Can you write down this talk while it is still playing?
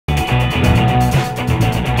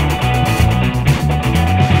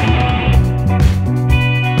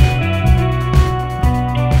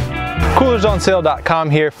CoolersOnSale.com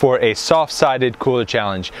here for a soft-sided cooler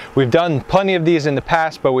challenge. We've done plenty of these in the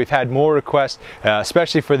past, but we've had more requests,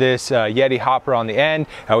 especially for this Yeti hopper on the end.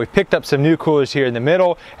 We've picked up some new coolers here in the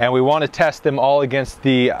middle, and we want to test them all against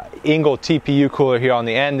the Engel TPU cooler here on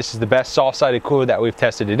the end. This is the best soft-sided cooler that we've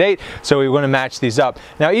tested to date, so we want to match these up.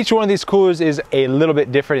 Now, each one of these coolers is a little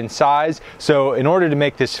bit different in size, so in order to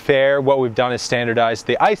make this fair, what we've done is standardize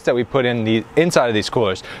the ice that we put in the inside of these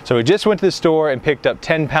coolers. So we just went to the store and picked up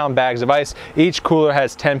 10-pound bags of ice. Each cooler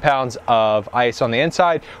has 10 pounds of ice on the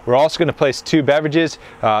inside. We're also going to place 2 beverages,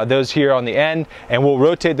 those here on the end, and we'll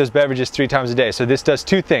rotate those beverages 3 times a day. So this does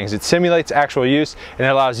 2 things. It simulates actual use, and it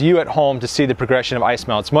allows you at home to see the progression of ice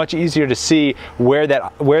melt. It's much easier to see where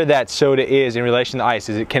that soda is in relation to ice.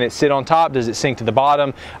 Can it sit on top? Does it sink to the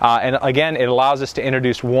bottom? And again, it allows us to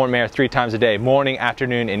introduce warm air 3 times a day, morning,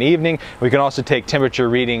 afternoon, and evening. We can also take temperature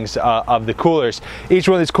readings of the coolers. Each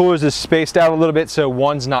one of these coolers is spaced out a little bit, so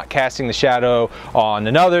one's not casting the shadow on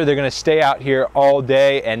another. They're going to stay out here all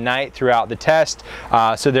day and night throughout the test,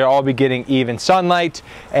 so they'll all be getting even sunlight,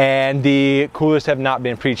 and the coolers have not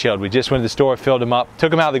been pre-chilled. We just went to the store, filled them up,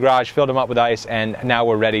 took them out of the garage, filled them up with ice, and now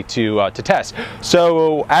we're ready to test.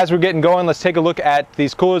 So as we're getting going, let's take a look at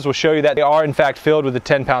these coolers. We'll show you that they are in fact filled with the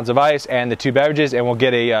 10 pounds of ice and the 2 beverages, and we'll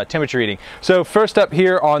get a temperature reading. So first up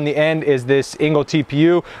here on the end is this Engel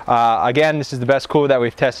TPU. Again, this is the best cooler that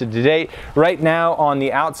we've tested to date. Right now on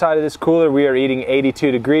the outside of this cooler, we are reading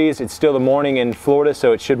 82 degrees. It's still the morning in Florida,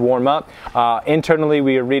 so it should warm up. Internally,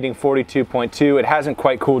 we are reading 42.2. It hasn't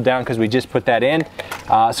quite cooled down because we just put that in.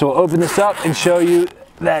 So we'll open this up and show you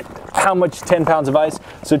how much 10 pounds of ice.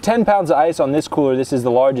 So 10 pounds of ice on this cooler, this is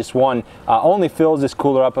the largest one, only fills this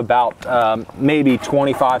cooler up about maybe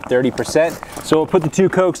 25–30%. So we'll put the 2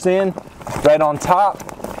 Cokes in right on top.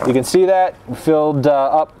 You can see that filled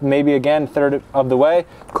up maybe again 1/3 of the way.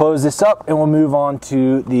 Close this up and we'll move on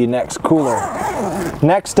to the next cooler.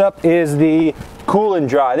 Next up is the Cool and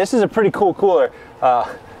Dry. This is a pretty cool cooler,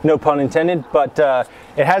 no pun intended, but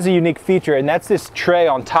it has a unique feature, and that's this tray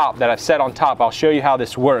on top that I've set on top. I'll show you how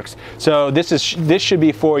this works. So this should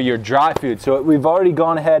be for your dry food. So we've already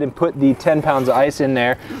gone ahead and put the 10 pounds of ice in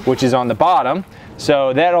there, which is on the bottom.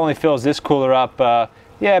 So that only fills this cooler up,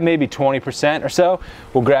 yeah, maybe 20% or so.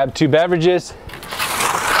 We'll grab 2 beverages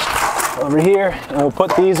over here, and we'll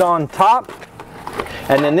put these on top.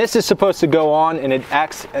 And then this is supposed to go on, and it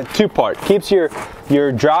acts as 2-part. Keeps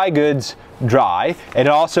your dry goods dry, and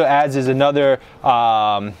it also adds as another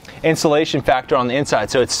insulation factor on the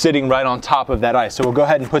inside, so it's sitting right on top of that ice. So we'll go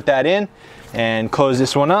ahead and put that in and close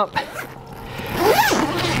this one up.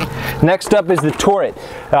 Next up is the Tourit.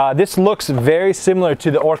 This looks very similar to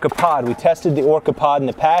the Orca Pod. We tested the Orca Pod in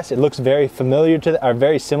the past. It looks very familiar to that, or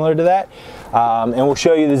very similar to that. And we'll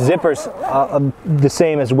show you the zippers the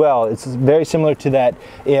same as well. It's very similar to that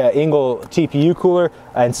Engel TPU cooler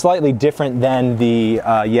and slightly different than the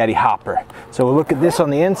Yeti hopper. So we'll look at this on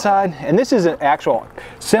the inside, and this is an actual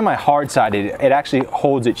semi-hard sided. It actually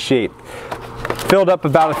holds its shape. Filled up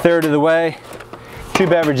about 1/3 of the way. 2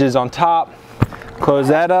 beverages on top. Close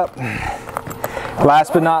that up.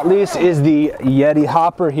 Last but not least is the Yeti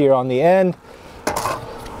hopper here on the end.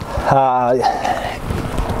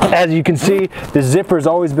 As you can see, the zipper's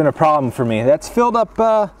always been a problem for me. That's filled up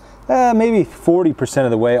maybe 40%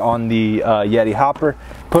 of the way on the Yeti hopper.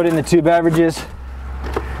 Put in the 2 beverages,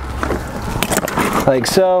 like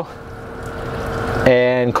so,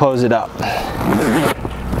 and close it up.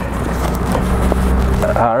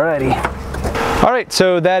 Alrighty. Alright,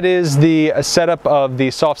 so that is the setup of the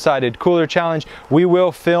soft-sided cooler challenge. We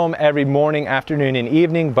will film every morning, afternoon, and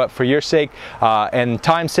evening, but for your sake and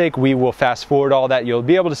time's sake, we will fast forward all that. You'll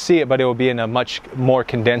be able to see it, but it will be in a much more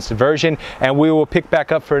condensed version, and we will pick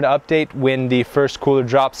back up for an update when the first cooler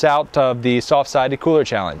drops out of the soft-sided cooler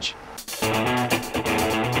challenge.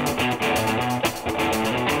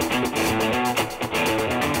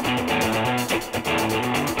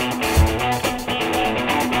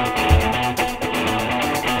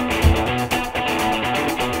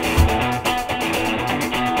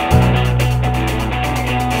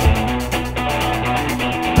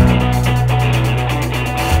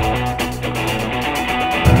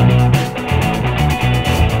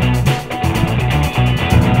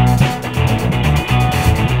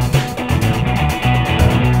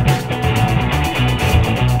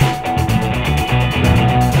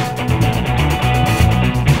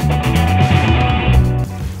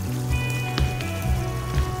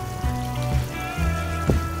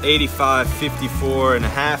 85,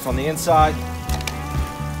 54.5 on the inside.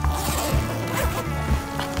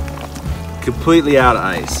 Completely out of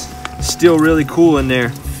ice. Still really cool in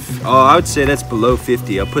there. Oh, I would say that's below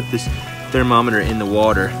 50. I'll put this thermometer in the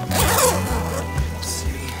water.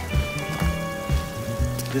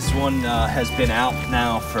 This one has been out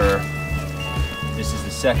now for, this is the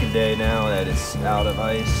second day now that it's out of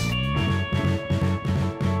ice.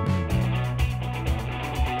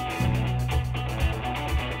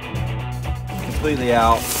 Completely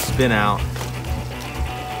out, it's been out.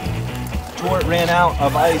 Tourit ran out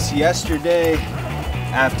of ice yesterday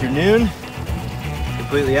afternoon,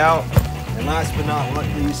 completely out. And last but not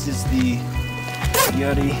least is the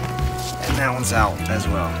Yeti, and that one's out as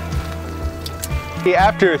well.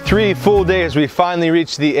 After 3 full days, we finally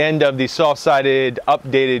reached the end of the soft-sided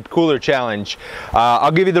updated cooler challenge.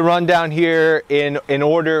 I'll give you the rundown here in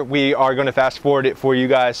order. We are going to fast forward it for you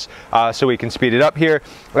guys so we can speed it up here.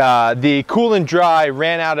 The cool and dry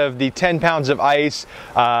ran out of the 10 pounds of ice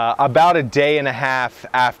about a day and a half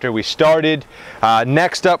after we started.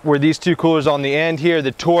 Next up were these 2 coolers on the end here,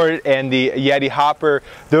 the Tourit and the Yeti hopper.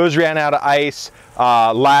 Those ran out of ice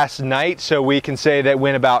last night, so we can say that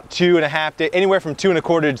went about 2.5 days, anywhere from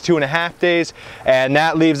 2.25 to 2.5 days, and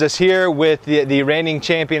that leaves us here with the reigning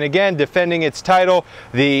champion again, defending its title,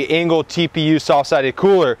 the Engel TPU soft-sided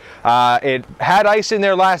cooler. It had ice in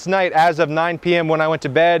there last night as of 9 p.m. when I went to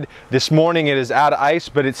bed. This morning it is out of ice,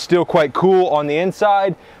 but it's still quite cool on the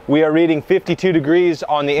inside. We are reading 52 degrees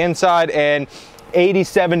on the inside and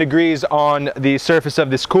 87 degrees on the surface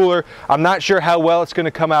of this cooler. I'm not sure how well it's going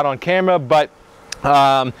to come out on camera, but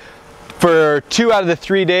for 2 out of the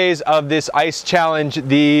 3 days of this ice challenge,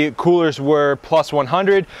 the coolers were plus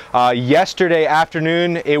 100. Yesterday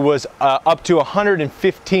afternoon, it was up to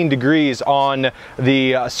 115 degrees on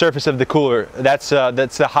the surface of the cooler. That's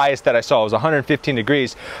the highest that I saw. It was 115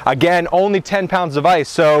 degrees. Again, only 10 pounds of ice.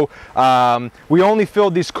 So we only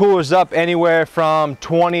filled these coolers up anywhere from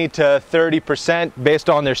 20 to 30% based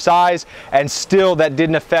on their size, and still that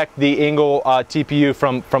didn't affect the Engel TPU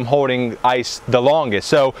from holding ice the longest.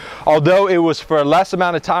 So although it was for a less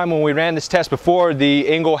amount of time when we ran this test before, the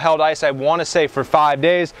Engel held ice, I want to say, for 5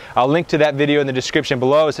 days. I'll link to that video in the description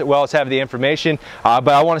below as well as have the information. But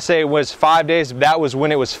I want to say it was 5 days. That was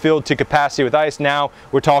when it was filled to capacity with ice. Now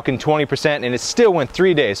we're talking 20%, and it still went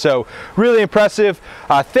 3 days. So really impressive.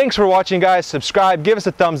 Thanks for watching, guys. Subscribe, give us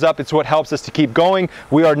a thumbs up. It's what helps us to keep going.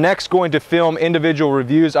 We are next going to film individual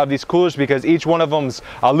reviews of these coolers because each one of them's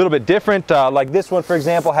a little bit different. Like this one, for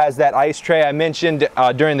example, has that ice tray I mentioned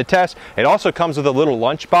during the test. It also comes with a little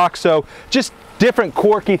lunch box, so just different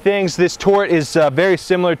quirky things. This Tourit is very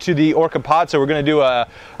similar to the Orca Pod, so we're going to do a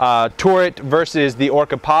Tourit versus the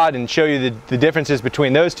Orca Pod and show you the differences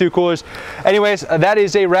between those 2 coolers. Anyways, that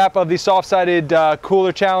is a wrap of the soft-sided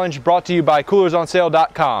cooler challenge brought to you by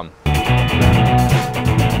coolersonsale.com.